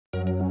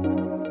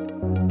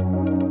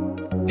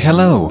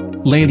Hello,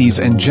 ladies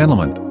and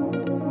gentlemen.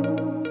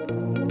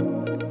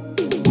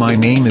 My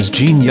name is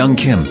Jin Young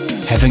Kim,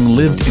 having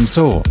lived in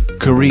Seoul,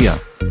 Korea.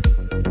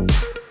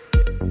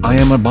 I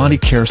am a body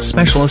care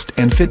specialist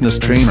and fitness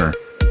trainer.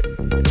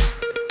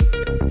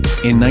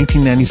 In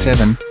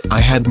 1997, I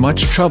had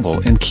much trouble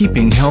in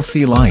keeping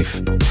healthy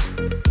life.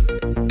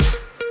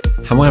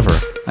 However,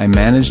 I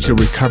managed to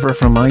recover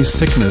from my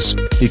sickness,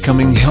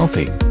 becoming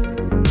healthy.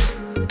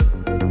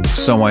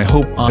 So I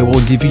hope I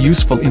will give you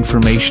useful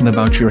information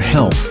about your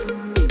health.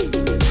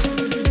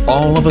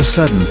 All of a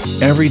sudden,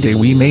 every day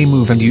we may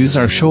move and use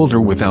our shoulder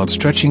without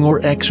stretching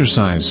or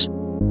exercise.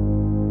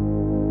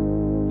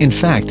 In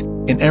fact,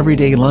 in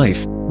everyday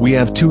life, we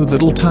have too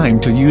little time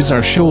to use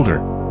our shoulder.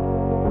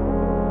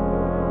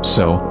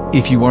 So,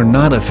 if you are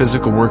not a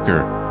physical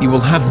worker, you will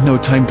have no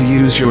time to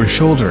use your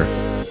shoulder.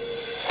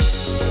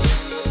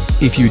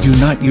 If you do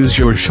not use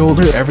your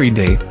shoulder every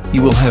day,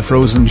 you will have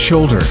frozen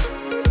shoulder.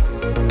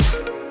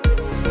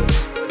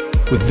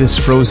 With this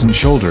frozen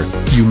shoulder,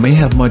 you may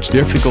have much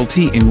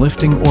difficulty in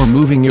lifting or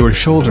moving your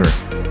shoulder.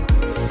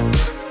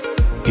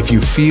 If you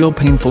feel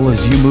painful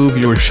as you move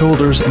your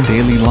shoulders in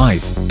daily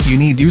life, you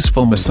need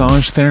useful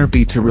massage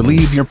therapy to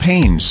relieve your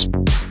pains.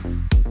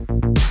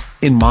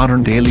 In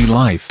modern daily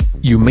life,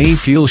 you may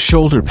feel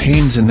shoulder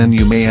pains and then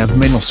you may have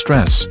mental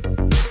stress.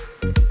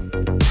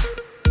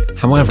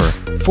 However,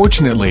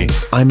 fortunately,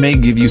 I may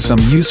give you some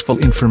useful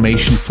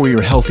information for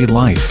your healthy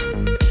life.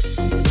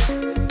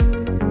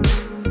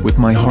 With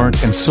my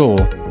heart and soul,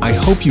 I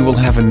hope you will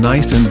have a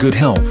nice and good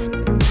health.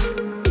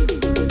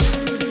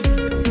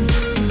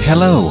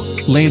 Hello,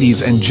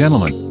 ladies and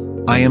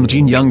gentlemen. I am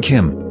Jin Young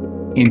Kim.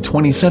 In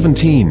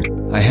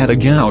 2017, I had a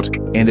gout,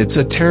 and it's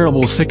a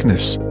terrible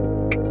sickness.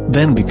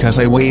 Then because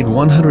I weighed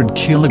 100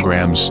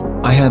 kilograms,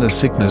 I had a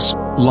sickness,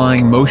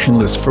 lying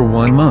motionless for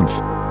 1 month.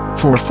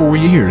 For 4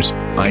 years,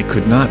 I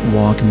could not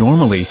walk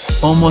normally,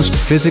 almost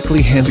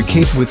physically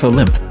handicapped with a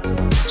limp.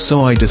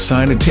 So I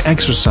decided to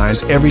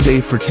exercise every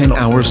day for 10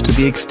 hours to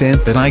the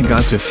extent that I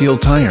got to feel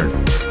tired.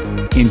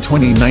 In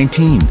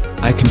 2019,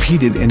 I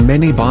competed in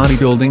many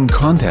bodybuilding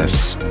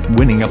contests,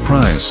 winning a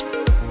prize.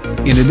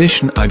 In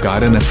addition, I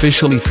got an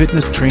officially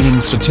fitness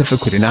training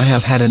certificate and I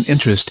have had an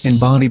interest in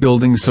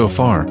bodybuilding so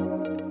far.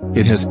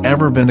 It has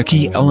ever been a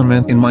key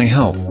element in my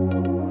health.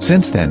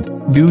 Since then,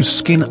 new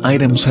skin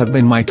items have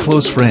been my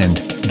close friend,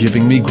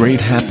 giving me great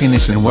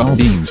happiness and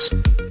well-being.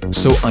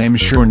 So I am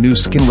sure new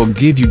skin will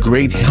give you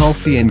great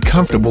healthy and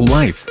comfortable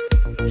life.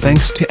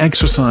 Thanks to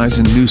exercise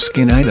and new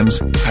skin items,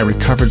 I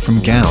recovered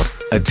from gout,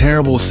 a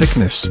terrible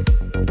sickness.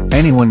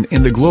 Anyone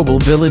in the global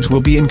village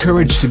will be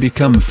encouraged to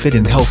become fit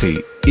and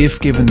healthy, if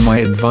given my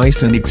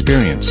advice and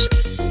experience.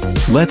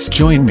 Let's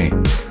join me.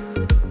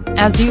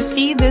 As you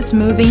see this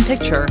moving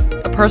picture,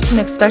 a person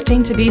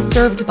expecting to be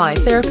served by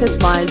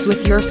therapist lies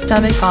with your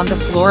stomach on the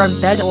floor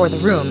of bed or the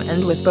room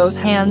and with both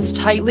hands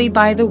tightly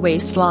by the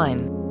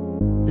waistline.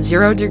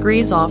 0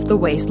 degrees off the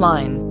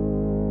waistline.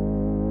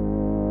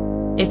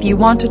 If you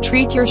want to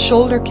treat your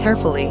shoulder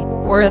carefully,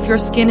 or if your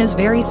skin is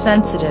very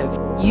sensitive,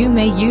 you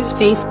may use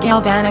Face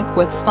Galvanic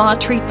with Spa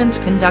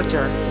Treatment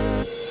Conductor.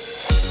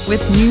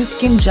 With new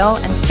skin gel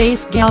and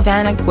Face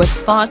Galvanic with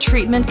Spa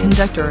Treatment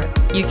Conductor,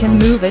 you can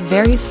move it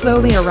very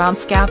slowly around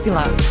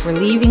scapula,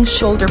 relieving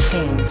shoulder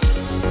pains.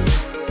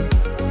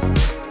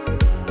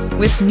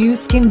 With new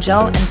skin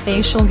gel and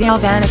facial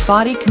galvanic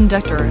body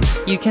conductor,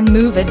 you can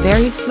move it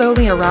very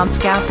slowly around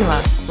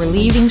scapula,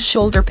 relieving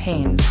shoulder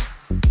pains.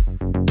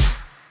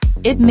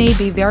 It may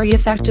be very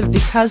effective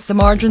because the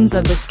margins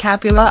of the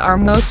scapula are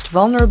most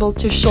vulnerable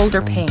to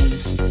shoulder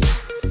pains.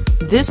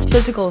 This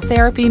physical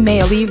therapy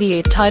may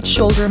alleviate tight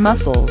shoulder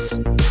muscles.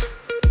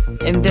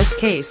 In this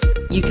case,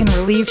 you can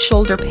relieve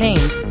shoulder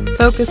pains,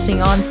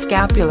 focusing on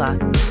scapula.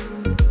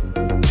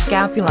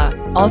 Scapula,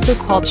 also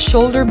called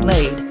shoulder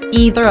blade,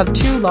 either of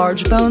 2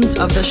 large bones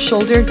of the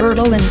shoulder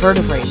girdle and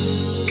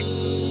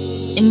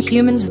vertebrates. In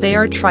humans they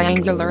are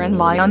triangular and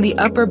lie on the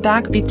upper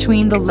back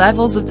between the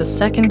levels of the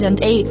 2nd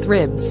and 8th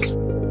ribs.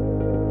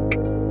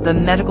 The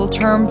medical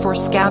term for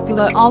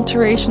scapula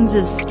alterations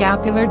is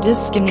scapular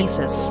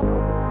dyskinesis.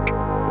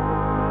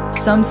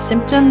 Some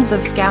symptoms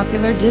of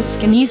scapular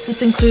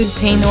dyskinesis include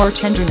pain or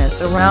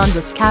tenderness around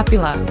the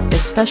scapula,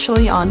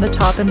 especially on the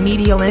top and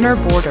medial inner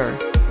border.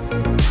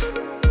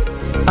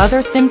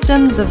 Other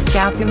symptoms of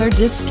scapular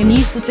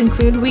dyskinesis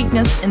include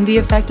weakness in the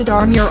affected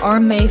arm. Your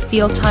arm may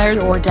feel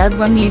tired or dead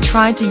when you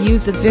try to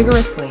use it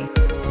vigorously.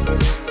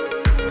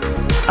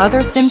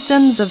 Other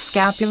symptoms of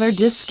scapular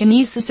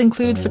dyskinesis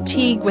include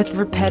fatigue with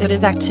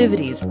repetitive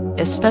activities,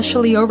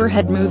 especially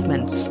overhead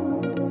movements.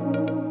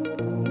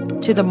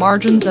 To the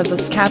margins of the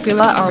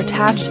scapula are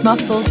attached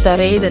muscles that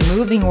aid in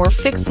moving or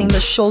fixing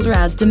the shoulder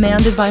as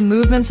demanded by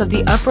movements of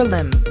the upper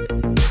limb.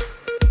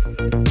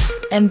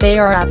 And they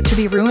are apt to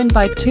be ruined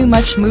by too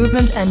much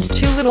movement and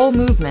too little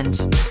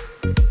movement.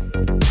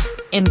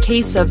 In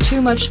case of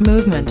too much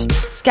movement,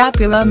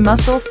 scapula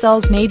muscle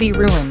cells may be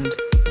ruined.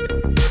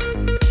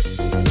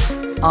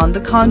 On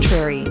the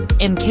contrary,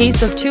 in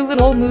case of too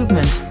little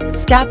movement,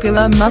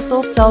 scapula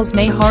muscle cells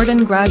may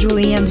harden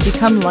gradually and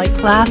become like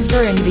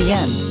plaster in the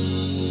end.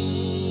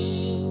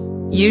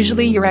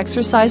 Usually your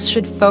exercise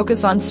should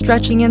focus on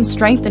stretching and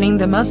strengthening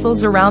the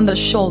muscles around the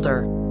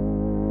shoulder.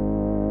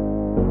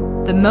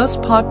 The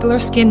most popular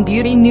skin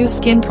beauty Nu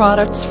Skin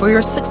products for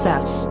your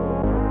success.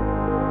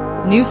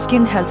 Nu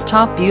Skin has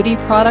top beauty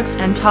products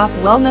and top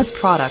wellness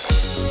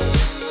products.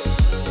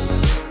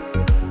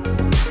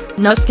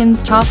 Nu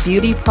Skin's top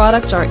beauty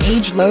products are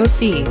Age Low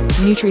C,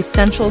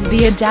 Nutricentials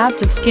V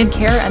Adaptive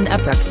Skincare and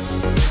Epic.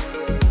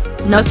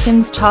 Nu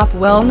Skin's top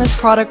wellness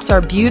products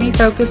are Beauty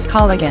Focus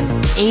Collagen,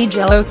 Age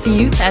Low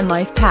C Youth and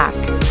Life Pack.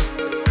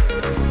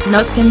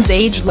 Nu Skin's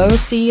Age Low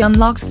C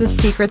unlocks the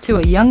secret to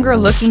a younger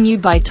looking you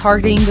by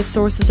targeting the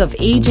sources of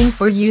aging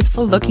for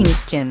youthful looking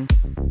skin.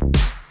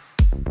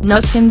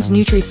 Nu Skin's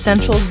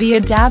Nutricentials V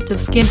Adaptive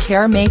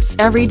Skincare makes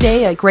every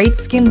day a great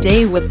skin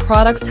day with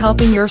products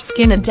helping your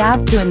skin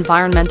adapt to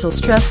environmental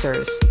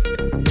stressors.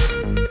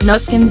 Nu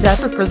Skin's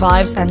Epic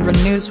revives and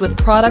renews with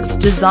products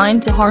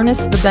designed to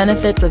harness the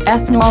benefits of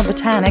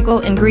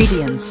ethnobotanical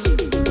ingredients.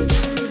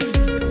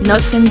 Nu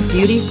Skin's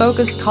Beauty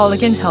Focused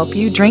Collagen help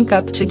you drink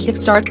up to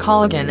kickstart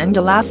collagen and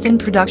elastin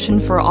production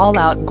for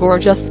all-out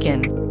gorgeous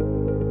skin.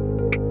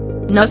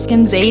 Nu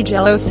Skin's Age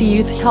LOC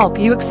Youth help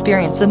you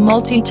experience a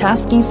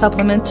multitasking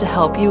supplement to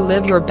help you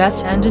live your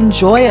best and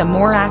enjoy a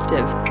more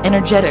active,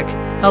 energetic,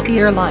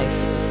 healthier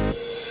life.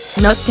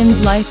 Nu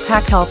Skin's Life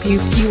Pack help you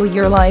fuel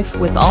your life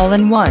with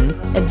all-in-one,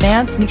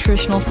 advanced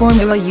nutritional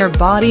formula your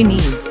body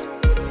needs.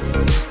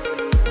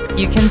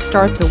 You can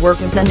start to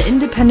work as an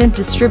independent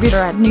distributor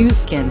at Nu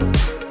Skin.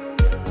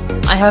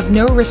 I have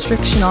no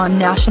restriction on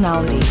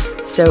nationality,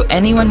 so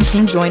anyone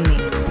can join me.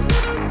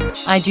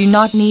 I do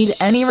not need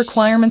any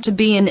requirement to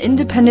be an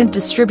independent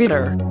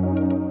distributor.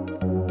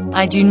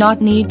 I do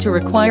not need to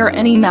require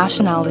any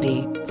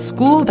nationality,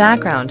 school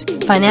background,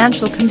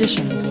 financial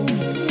conditions.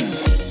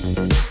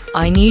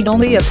 I need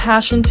only a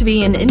passion to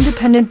be an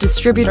independent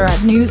distributor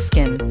at Nu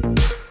Skin.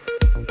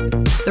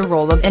 The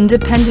role of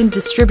independent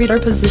distributor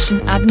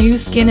position at Nu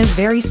Skin is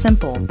very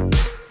simple.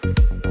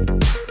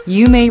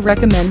 You may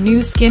recommend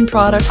Nu Skin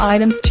product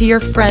items to your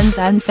friends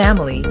and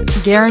family,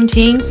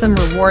 guaranteeing some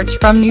rewards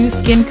from Nu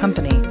Skin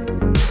company.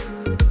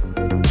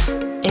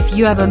 If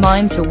you have a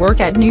mind to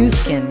work at Nu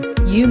Skin,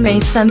 you may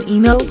send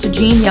email to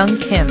Jean Young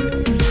Kim.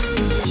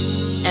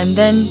 And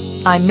then,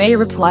 I may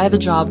reply the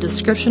job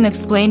description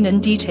explained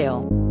in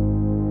detail.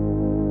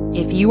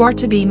 If you are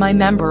to be my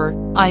member,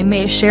 I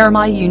may share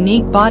my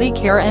unique body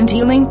care and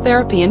healing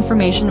therapy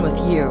information with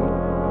you.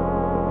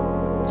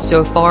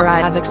 So far I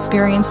have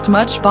experienced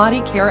much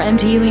body care and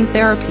healing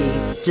therapy,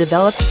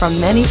 developed from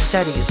many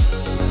studies.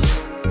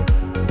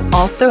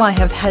 Also I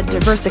have had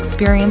diverse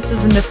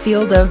experiences in the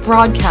field of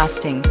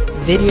broadcasting,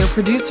 video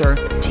producer,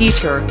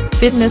 teacher,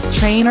 fitness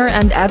trainer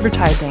and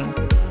advertising.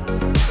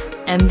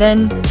 And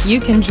then, you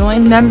can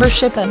join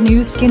membership at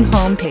Nu Skin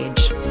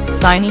homepage,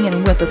 signing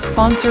in with a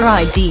sponsor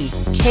ID,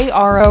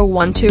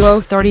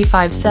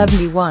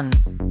 KRO1203571.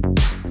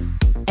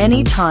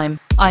 Anytime,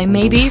 I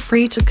may be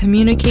free to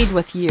communicate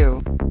with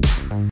you.